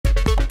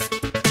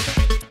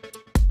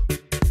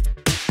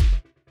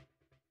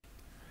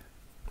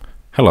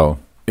Hello,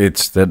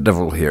 it's the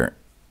Devil here.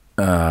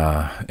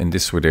 In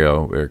this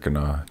video we're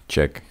gonna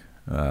check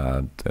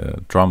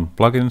the drum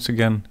plugins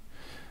again,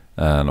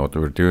 and what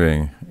we're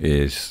doing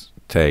is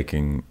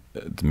taking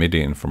the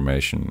Midi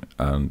information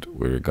and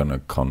we're gonna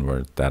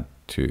convert that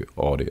to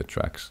audio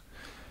tracks.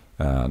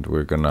 And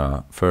we're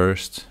gonna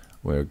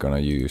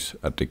use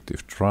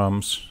addictive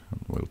drums.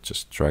 We'll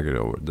just drag it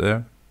over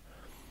there,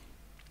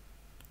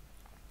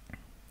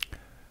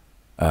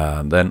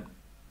 and then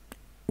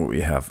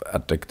we have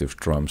addictive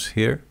drums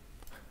here.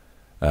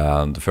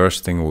 And the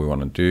first thing we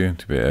want to do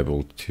to be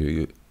able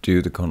to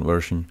do the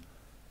conversion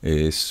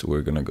is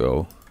we're gonna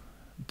go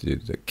to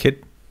the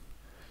kit,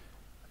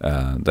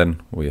 and then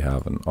we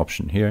have an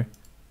option here,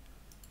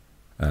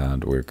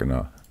 and we're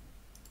gonna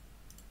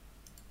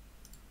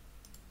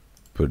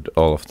put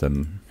all of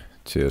them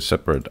to a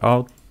separate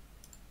out,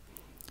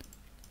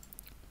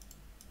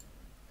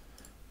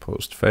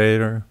 post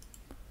fader.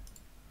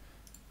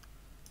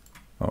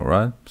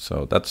 Alright,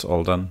 so that's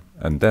all done.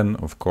 And then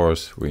of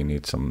course we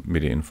need some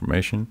Midi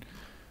information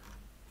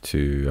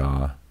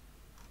to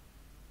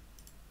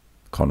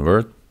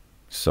convert.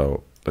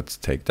 So let's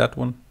take that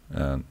one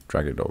and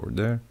drag it over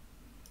there.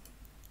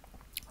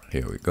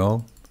 Here we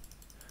go.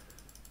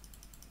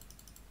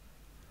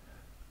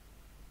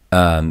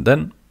 And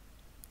then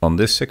on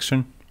this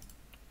section,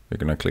 we're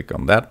gonna click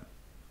on that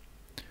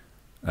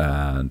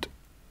and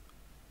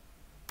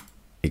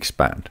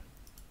expand.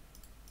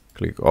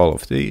 Click all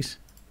of these.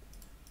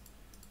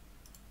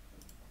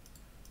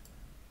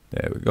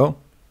 There we go.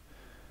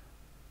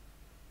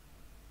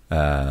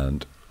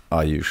 And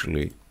I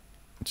usually,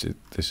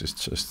 this is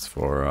just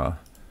for,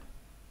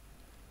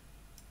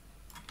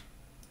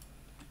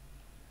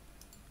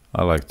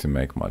 I like to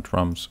make my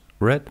drums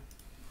red.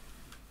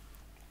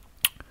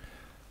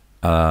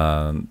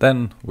 And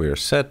then we're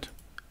set.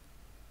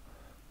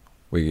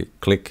 We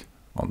click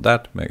on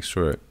that, make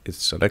sure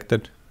it's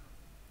selected.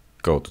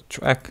 Go to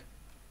track,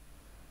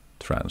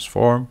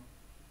 transform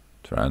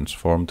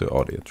to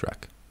audio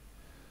track.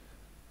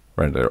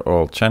 Render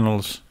all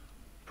channels,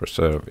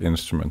 preserve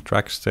instrument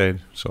track state,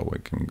 so we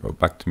can go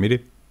back to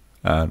Midi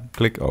and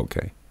click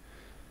OK.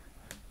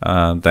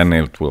 And then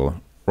it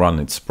will run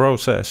its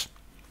process,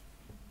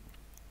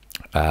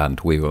 and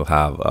we will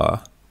have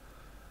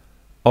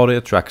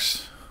audio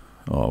tracks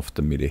of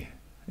the Midi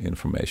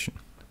information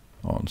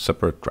on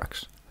separate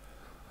tracks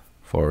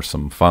for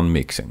some fun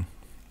mixing.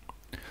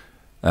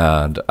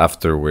 And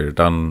after we're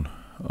done,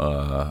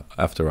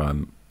 after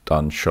I'm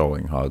done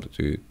showing how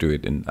to do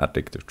it in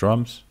addictive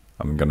drums,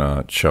 I'm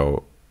gonna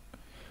show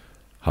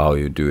how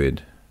you do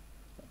it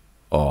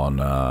on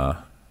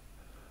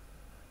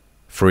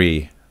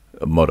free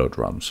modo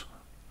drums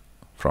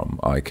from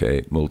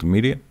IK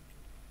Multimedia,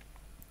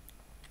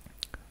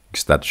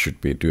 because that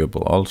should be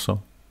doable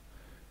also.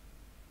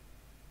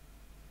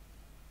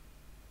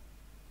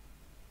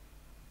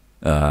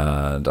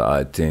 And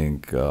I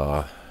think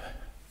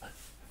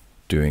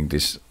doing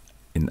this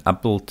in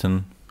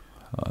Ableton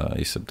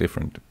is a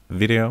different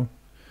video,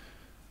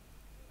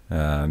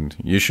 and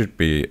you should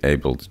be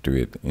able to do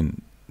it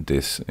in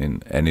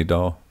any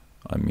DAW.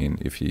 I mean,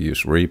 if you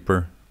use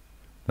Reaper,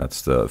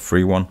 that's the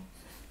free one,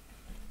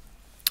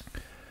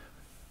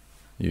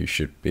 you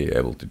should be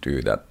able to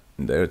do that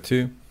in there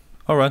too.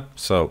 Alright,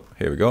 so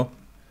here we go,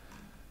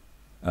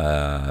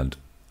 and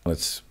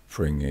let's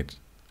bring it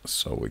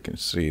so we can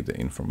see the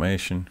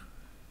information.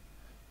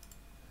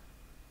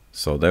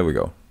 So there we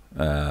go,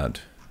 and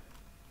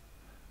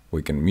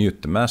we can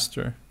mute the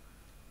master,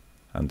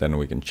 and then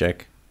we can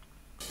check.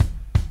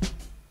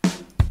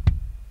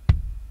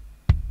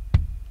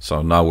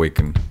 So now we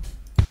can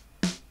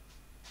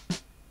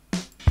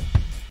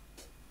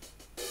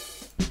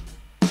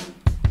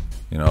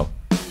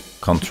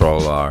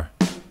control our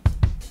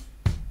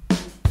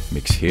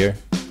mix here,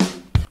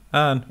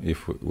 and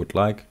if we would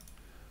like,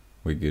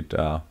 we could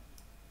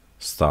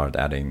start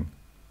adding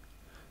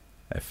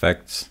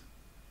effects.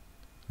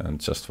 And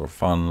just for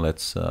fun,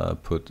 let's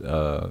put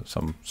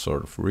some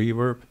sort of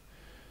reverb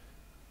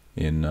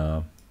in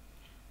the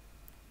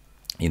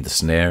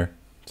snare,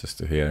 just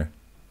to hear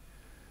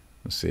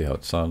and see how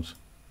it sounds.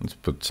 Let's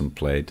put some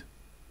plate.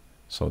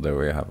 So there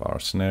we have our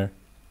snare,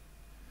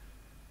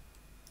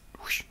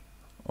 whoosh,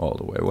 all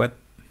the way wet.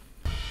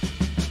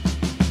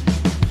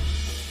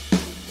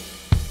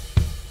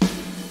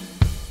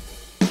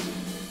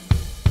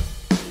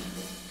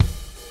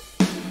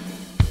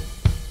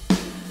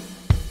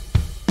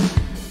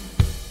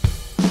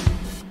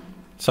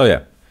 So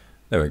yeah,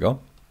 there we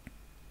go.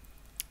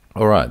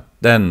 Alright,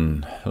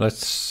 then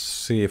let's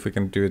see if we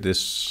can do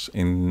this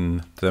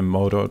in the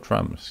modo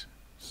drums.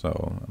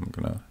 So I'm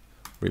gonna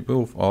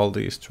remove all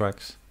these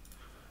tracks,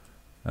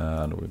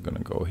 and we're gonna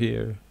go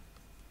here,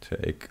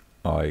 take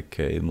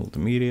IK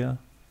Multimedia,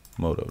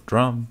 modo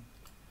drum,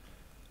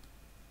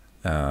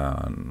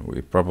 and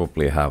we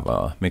probably have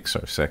a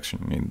mixer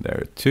section in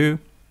there too.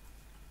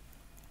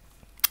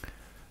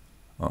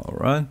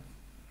 Alright,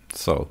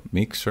 so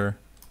mixer.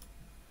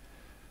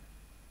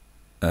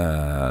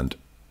 And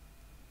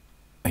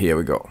here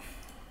we go.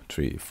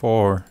 3,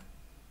 4,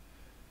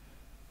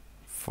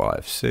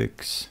 5,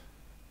 6,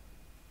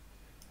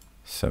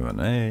 7,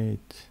 8,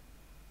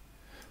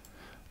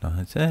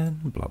 9,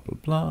 10, blah, blah,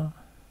 blah.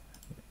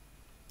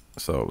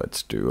 So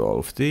let's do all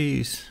of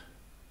these.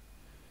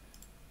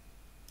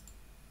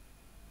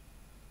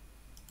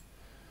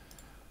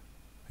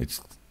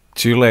 It's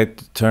too late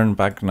to turn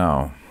back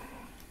now.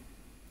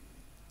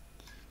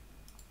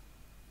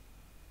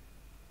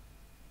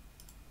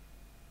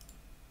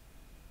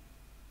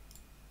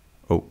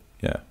 Oh,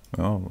 yeah.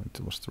 Oh, it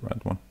was the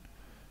right one.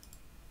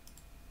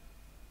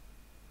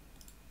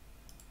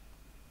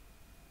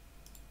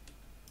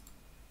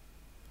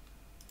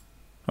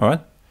 All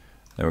right,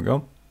 there we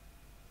go.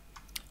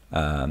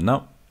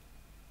 Now,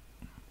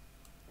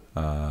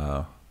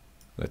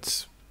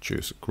 let's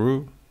choose a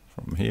groove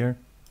from here,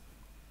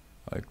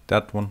 like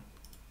that one.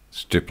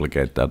 Let's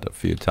duplicate that a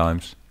few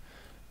times.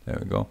 There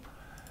we go.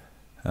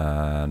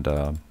 And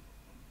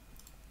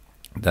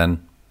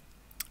then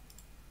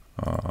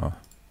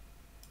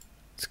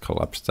let's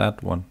collapse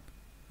that one.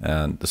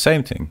 And the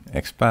same thing,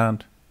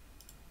 expand,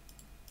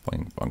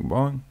 boing, boing,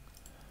 boing.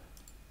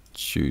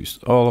 Choose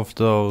all of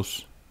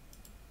those.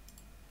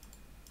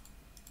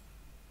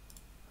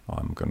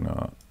 I'm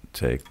gonna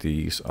take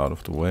these out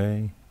of the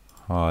way,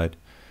 hide.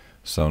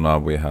 So now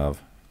we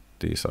have,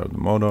 these are the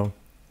mono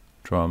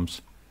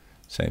drums,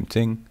 same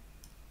thing.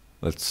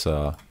 Let's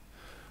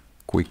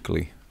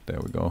quickly, there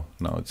we go,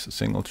 now it's a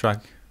single track.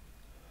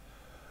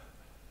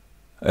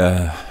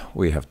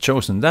 We have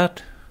chosen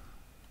that,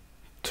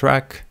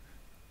 track,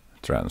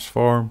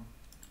 transform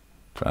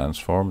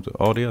to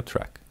audio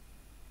track.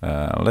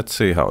 Let's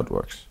see how it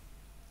works.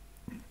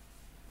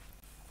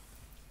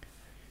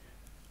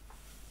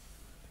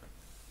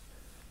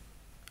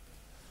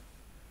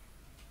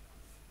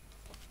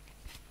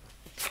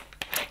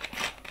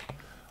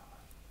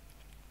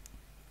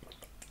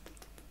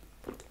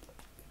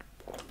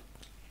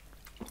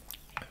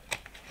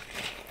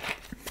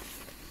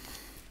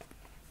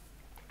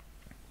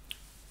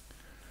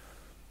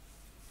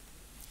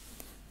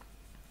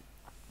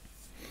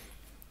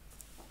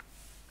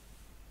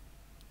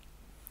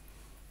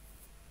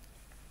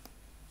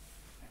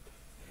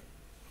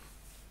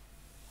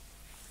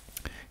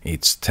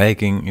 It's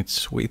taking its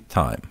sweet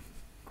time.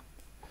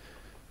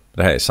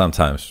 But hey,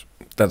 sometimes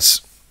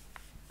that's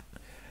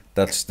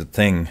the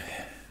thing.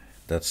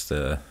 That's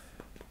the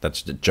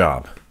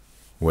job,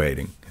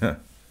 waiting.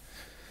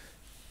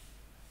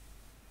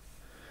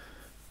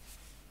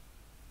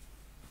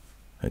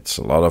 It's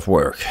a lot of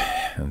work,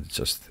 and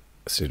just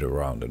sit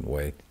around and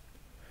wait.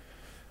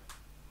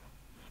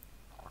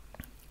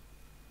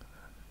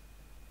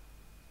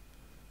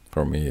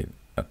 For me,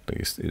 at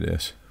least, it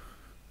is.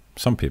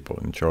 Some people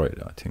enjoy it,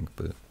 I think,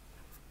 but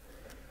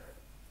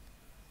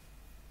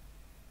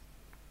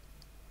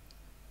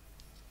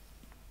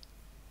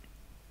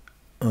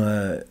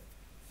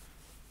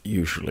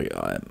usually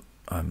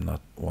I'm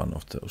not one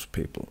of those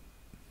people.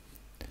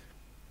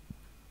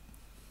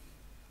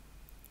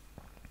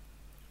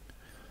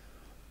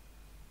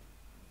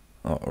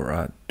 All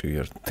right, do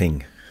your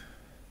thing.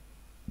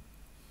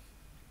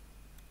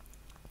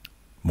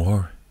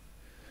 More.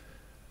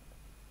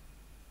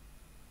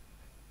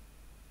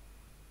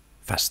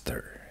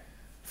 Faster,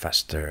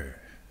 faster.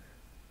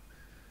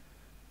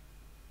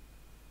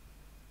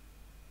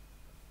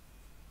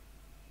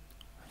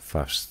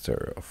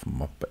 Faster of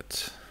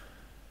Muppets.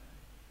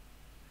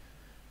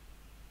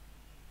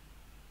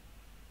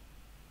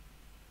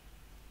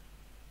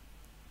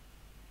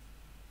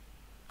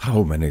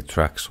 How many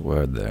tracks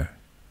were there?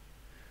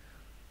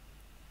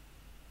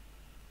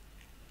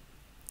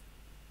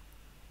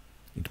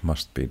 It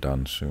must be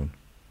done soon.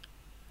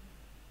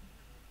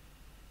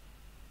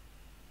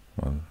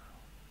 Well,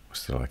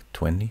 was there like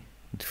 20?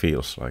 It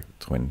feels like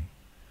 20.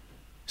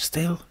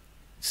 Still?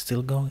 It's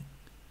still going?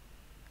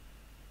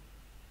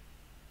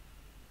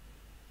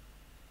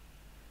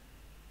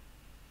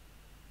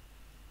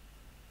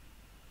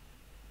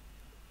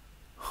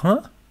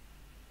 Huh?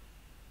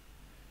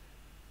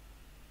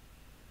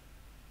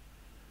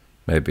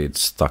 Maybe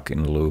it's stuck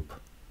in loop.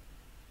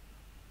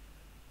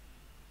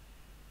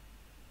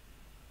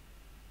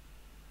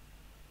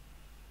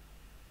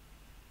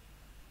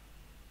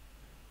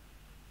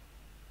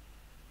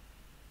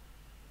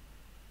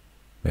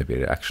 Maybe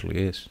it actually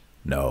is.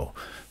 No.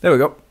 There we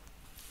go.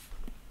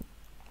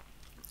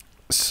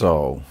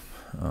 So,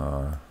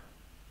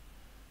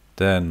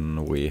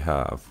 then we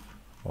have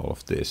all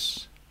of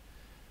this.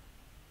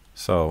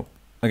 So,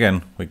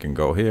 again, we can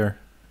go here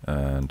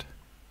and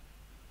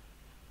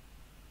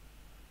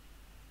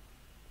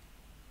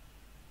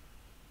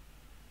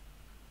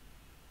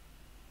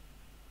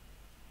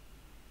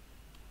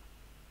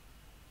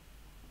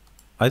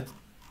I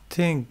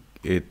think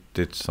it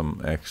did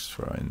some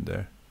extra in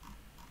there.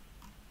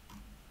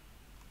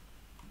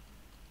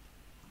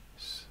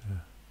 So,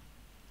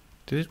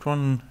 did it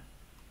run?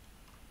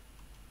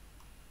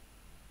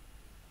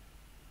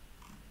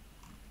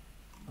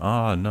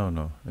 Ah,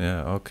 no.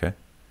 Yeah, okay.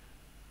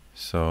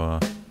 So,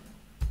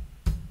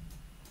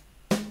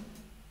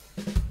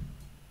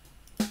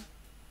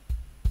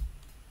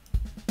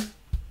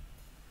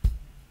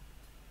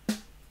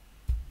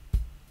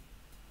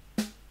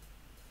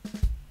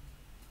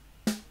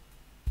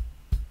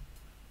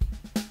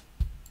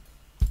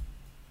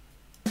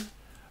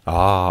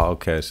 Ah,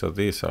 okay, so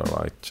these are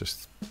like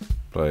just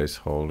place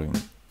holding,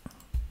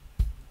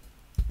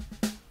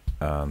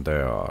 and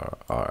there are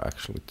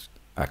actually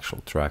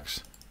actual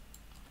tracks.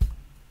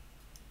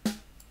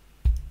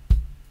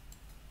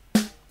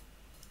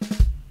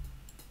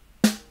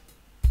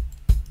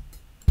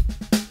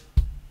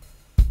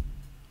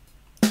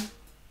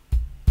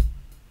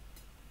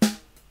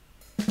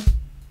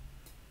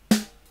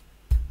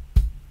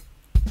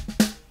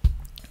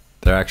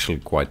 They're actually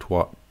quite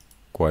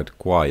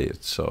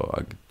quiet, so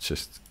I could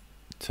just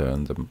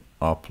turn them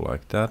up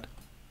like that.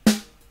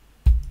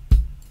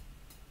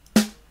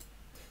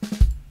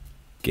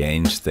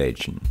 Gain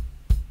staging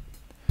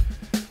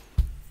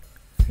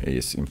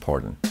is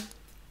important.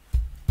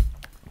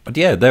 But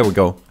yeah, there we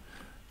go.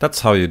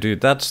 That's how you do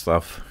that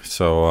stuff.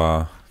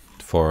 So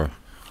for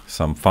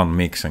some fun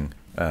mixing,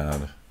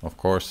 and of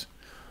course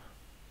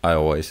I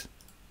always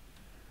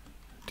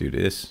do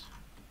this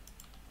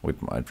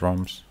with my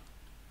drums.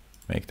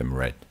 Make them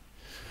red,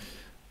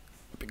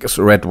 because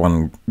red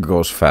one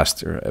goes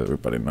faster.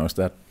 Everybody knows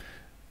that.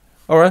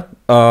 All right.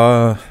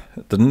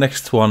 The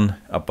next one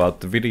about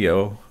the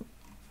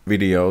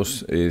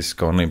videos is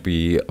gonna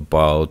be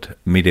about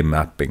MIDI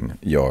mapping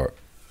your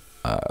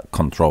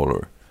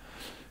controller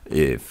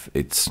if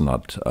it's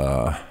not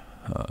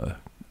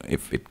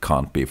if it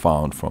can't be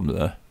found from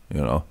the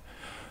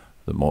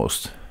the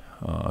most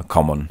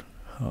common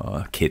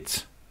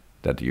kits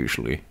that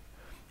usually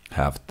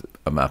have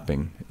a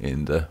mapping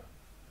in the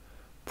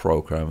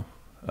program,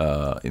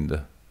 in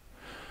the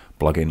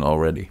plugin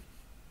already.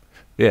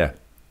 Yeah,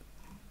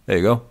 there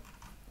you go.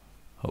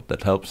 Hope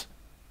that helps.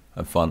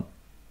 Have fun.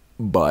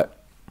 Bye.